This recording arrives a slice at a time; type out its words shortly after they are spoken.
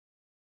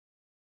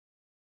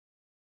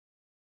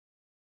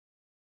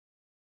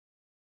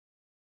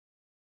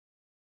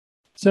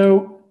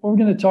So what we're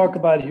going to talk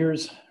about here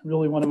is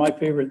really one of my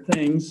favorite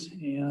things.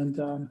 And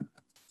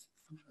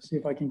let's see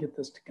if I can get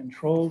this to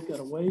control. Got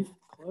to wait,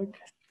 click.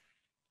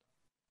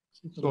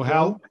 So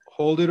Hal,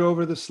 hold it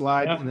over the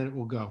slide and then it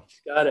will go.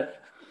 Got it.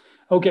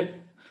 Okay.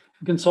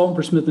 Consultant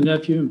for Smith &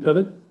 Nephew and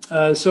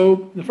Pivot.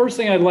 So the first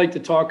thing I'd like to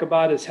talk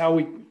about is how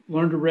we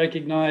learn to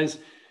recognize,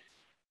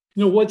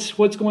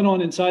 what's going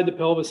on inside the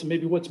pelvis and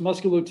maybe what's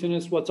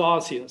musculotendinous, what's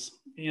osseous.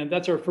 And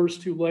that's our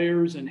first two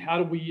layers. And how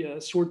do we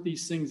sort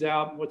these things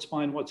out? What's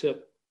spine, what's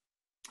hip?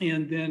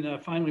 And then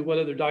finally, what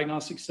other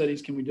diagnostic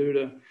studies can we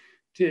do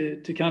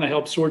to kind of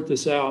help sort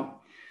this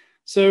out?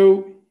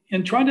 So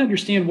in trying to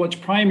understand what's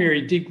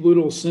primary deep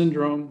gluteal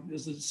syndrome,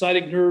 is the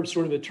sciatic nerve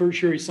sort of a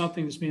tertiary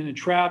something that's being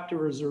entrapped,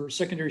 or is there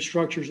secondary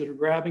structures that are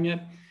grabbing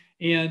it?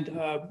 And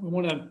we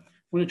want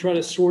to try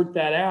to sort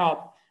that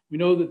out. We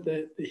know that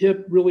the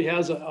hip really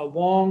has a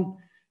long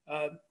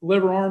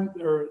lever arm,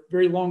 or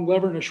very long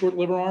lever and a short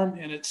lever arm,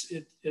 and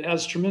it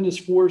has tremendous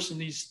force,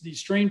 and these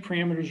strain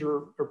parameters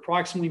are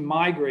approximately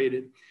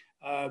migrated.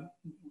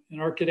 In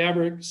our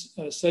cadaveric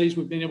studies,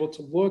 we've been able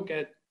to look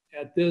at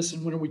this,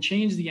 and when we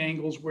change the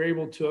angles, we're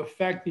able to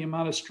affect the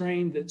amount of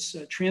strain that's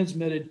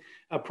transmitted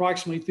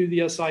approximately through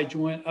the SI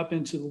joint up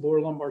into the lower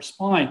lumbar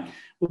spine.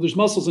 Well, there's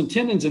muscles and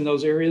tendons in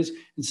those areas,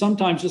 and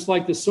sometimes, just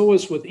like the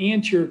psoas with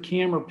anterior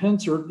cam or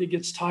pincer, it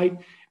gets tight.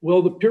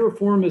 Well, the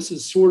piriformis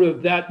is sort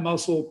of that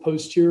muscle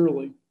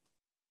posteriorly.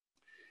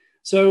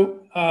 So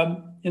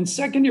in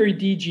secondary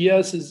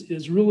DGS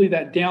is really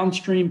that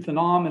downstream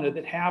phenomena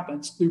that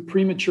happens through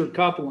premature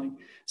coupling.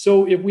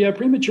 So if we have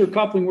premature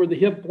coupling where the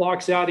hip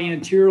blocks out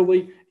anteriorly,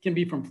 it can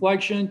be from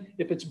flexion.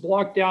 If it's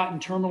blocked out in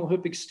terminal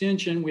hip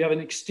extension, we have an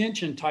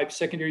extension type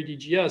secondary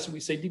DGS, and we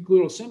say deep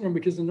gluteal syndrome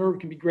because the nerve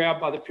can be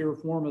grabbed by the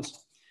piriformis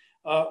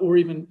or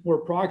even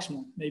more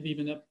proximal, maybe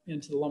even up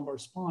into the lumbar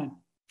spine.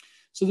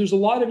 So there's a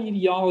lot of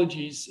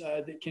etiologies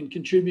that can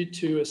contribute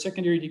to a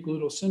secondary deep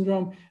gluteal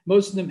syndrome.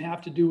 Most of them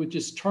have to do with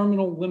just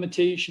terminal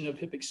limitation of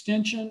hip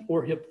extension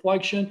or hip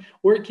flexion,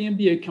 or it can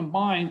be a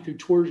combined through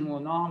torsional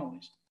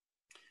anomalies.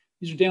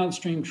 These are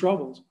downstream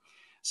troubles.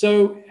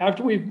 So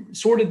after we've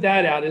sorted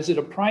that out, is it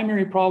a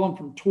primary problem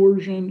from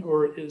torsion,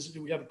 or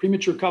do we have a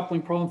premature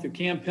coupling problem through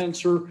cam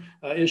pincer,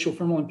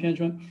 ischial-femoral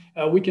impingement?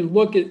 We can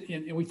look at,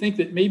 and we think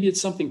that maybe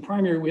it's something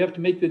primary. We have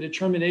to make the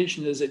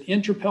determination, is it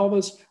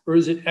intrapelvis or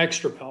is it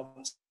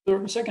extrapelvis?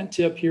 The second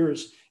tip here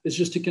is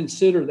just to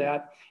consider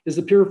that. Is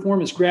the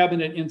piriformis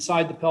grabbing it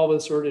inside the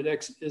pelvis, or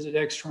is it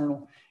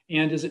external?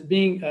 And is it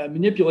being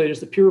manipulated? Is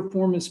the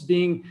piriformis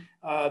being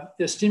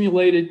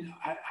stimulated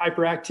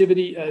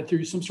hyperactivity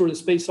through some sort of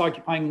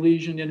space-occupying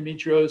lesion,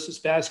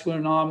 endometriosis, vascular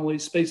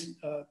anomalies, space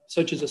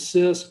such as a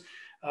cyst,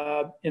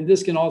 and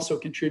this can also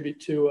contribute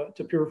to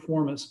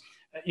piriformis,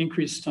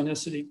 increased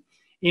tonicity.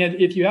 And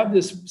if you have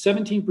this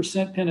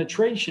 17%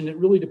 penetration, it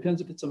really depends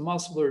if it's a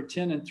muscle or a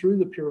tendon through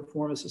the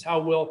piriformis, is how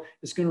well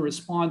it's going to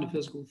respond to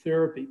physical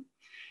therapy.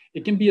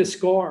 It can be a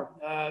scar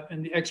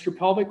in the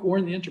extrapelvic or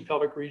in the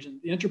intrapelvic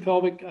region. The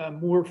intrapelvic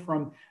more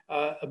from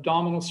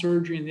abdominal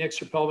surgery, and the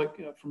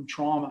extrapelvic from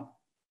trauma.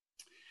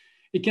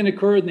 It can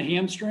occur in the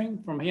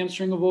hamstring from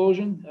hamstring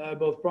avulsion,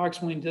 both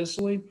proximally and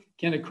distally. It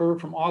can occur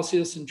from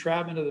osseous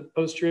entrapment of the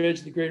posterior edge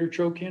of the greater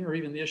trochanter, or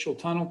even the ischial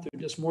tunnel through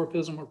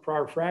dysmorphism or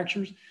prior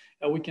fractures.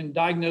 We can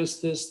diagnose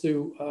this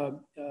through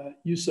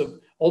use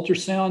of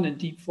ultrasound and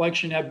deep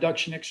flexion,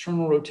 abduction,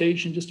 external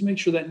rotation, just to make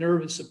sure that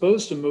nerve is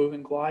supposed to move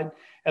and glide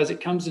as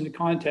it comes into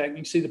contact. You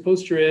can see the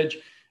posterior edge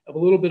of a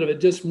little bit of a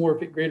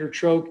dysmorphic greater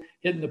troch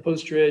hitting the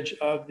posterior edge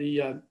of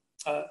the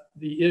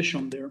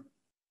ischium there.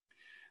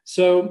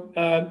 So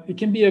it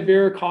can be a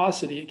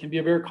varicosity. It can be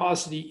a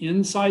varicosity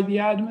inside the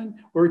abdomen,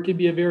 or it could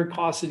be a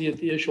varicosity at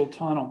the ischial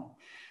tunnel.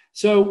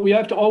 So we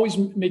have to always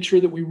make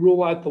sure that we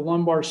rule out the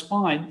lumbar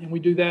spine, and we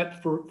do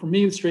that for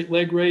me with straight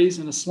leg raise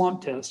and a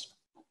slump test.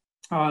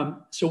 And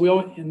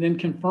then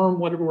confirm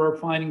whatever our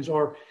findings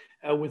are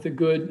with a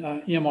good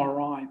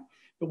MRI.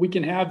 But we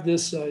can have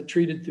this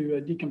treated through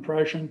a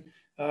decompression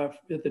at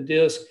the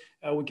disc.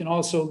 We can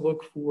also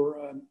look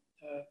for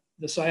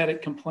the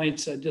sciatic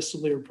complaints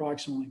distally or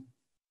proximally.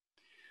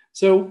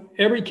 So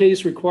every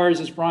case requires,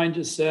 as Brian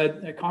just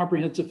said, a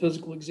comprehensive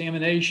physical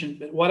examination.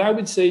 But what I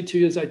would say to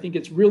you is I think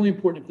it's really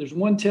important, if there's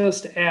one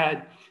test to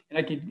add, and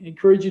I can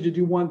encourage you to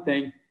do one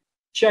thing,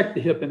 check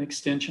the hip and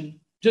extension.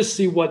 Just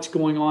see what's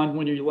going on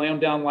when you lay them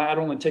down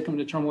lateral and take them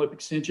to terminal hip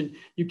extension.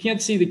 You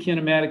can't see the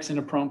kinematics in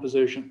a prone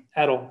position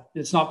at all.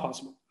 It's not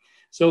possible.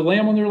 So lay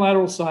them on their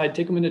lateral side,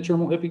 take them into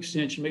terminal hip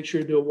extension, make sure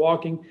to do a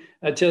walking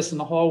test in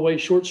the hallway,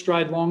 short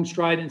stride, long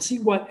stride, and see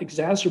what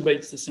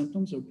exacerbates the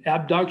symptoms of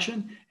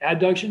abduction,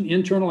 adduction,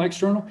 internal,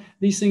 external.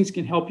 These things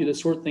can help you to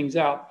sort things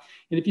out.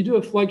 And if you do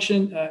a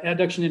flexion,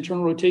 adduction,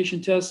 internal rotation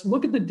test,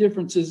 look at the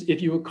differences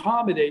if you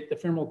accommodate the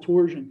femoral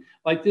torsion.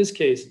 Like this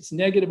case, it's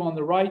negative on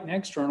the right and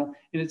external,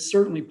 and it's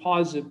certainly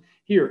positive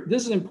here.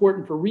 This is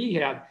important for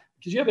rehab,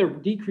 because you have a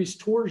decreased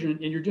torsion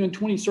and you're doing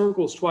 20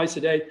 circles twice a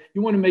day.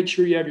 You want to make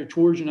sure you have your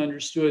torsion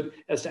understood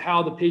as to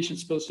how the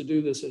patient's supposed to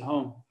do this at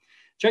home.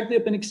 Check the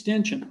hip and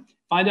extension.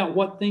 Find out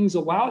what things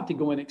allow it to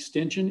go in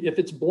extension if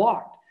it's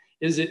blocked.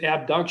 Is it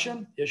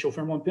abduction,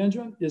 ischial-femoral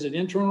impingement? Is it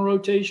internal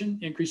rotation,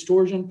 increased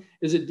torsion?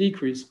 Is it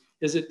decrease?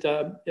 Is it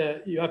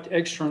you have to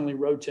externally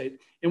rotate?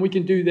 And we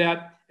can do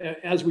that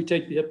as we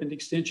take the hip and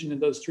extension in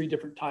those 3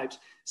 different types.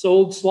 So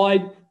old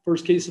slide,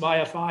 first case of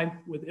IFI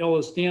with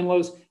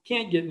Ehlers-Danlos.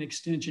 Can't get an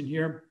extension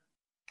here.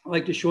 I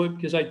like to show it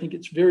because I think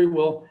it's very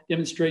well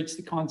demonstrates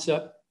the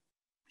concept.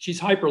 She's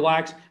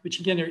hyperlax, but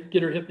she can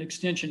get her hip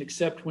extension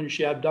except when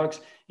she abducts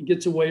and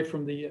gets away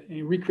from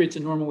and recreates a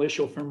normal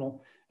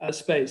ischial-femoral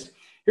space.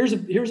 Here's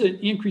an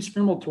increased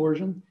femoral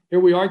torsion. Here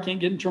we are, can't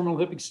get terminal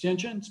hip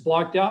extension. It's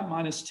blocked out,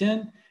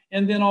 -10.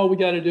 And then all we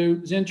got to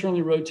do is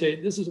internally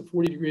rotate. This is a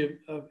 40-degree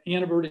of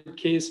anteverted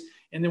case.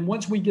 And then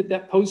once we get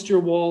that posterior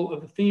wall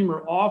of the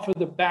femur off of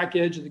the back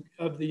edge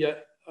of the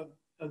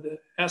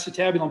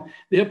acetabulum,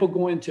 the hip will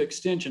go into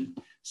extension.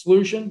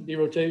 Solution,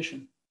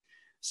 derotation.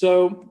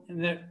 So,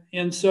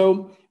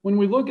 so when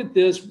we look at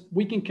this,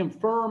 we can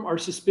confirm our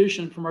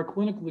suspicion from our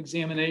clinical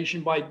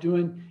examination by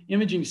doing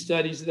imaging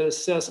studies that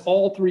assess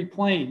all 3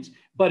 planes,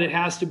 but it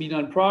has to be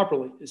done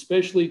properly.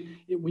 Especially,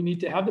 we need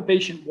to have the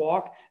patient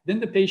walk,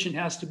 then the patient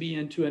has to be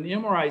into an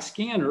MRI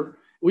scanner.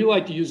 We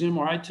like to use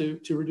MRI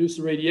to reduce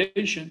the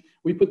radiation.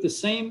 We put the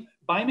same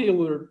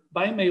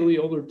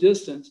bimalleolar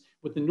distance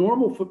with the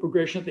normal foot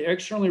progression. If they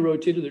externally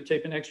rotated, they're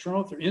taping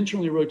external. If they're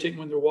internally rotating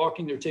when they're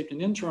walking, they're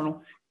taping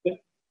internal.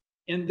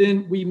 And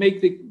then we make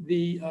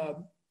the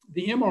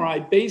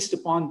MRI based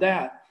upon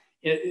that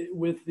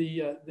with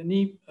the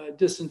knee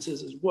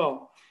distances as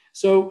well.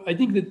 So I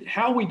think that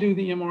how we do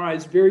the MRI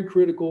is very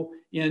critical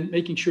in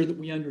making sure that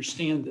we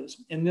understand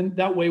this. And then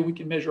that way we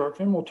can measure our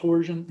femoral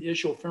torsion, the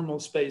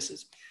ischial-femoral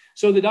spaces.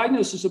 So the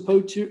diagnosis of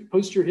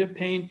posterior hip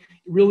pain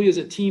really is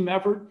a team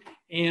effort.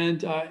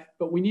 And,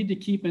 but we need to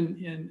keep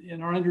in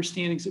our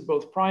understandings of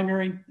both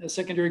primary,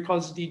 secondary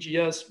causes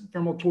DGS,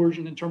 femoral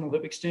torsion, and terminal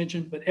hip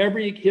extension. But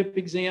every hip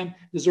exam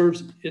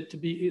deserves it to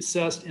be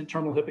assessed in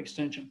terminal hip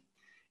extension.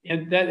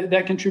 And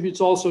that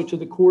contributes also to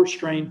the core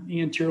strain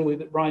anteriorly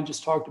that Brian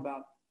just talked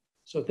about.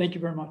 So thank you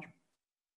very much.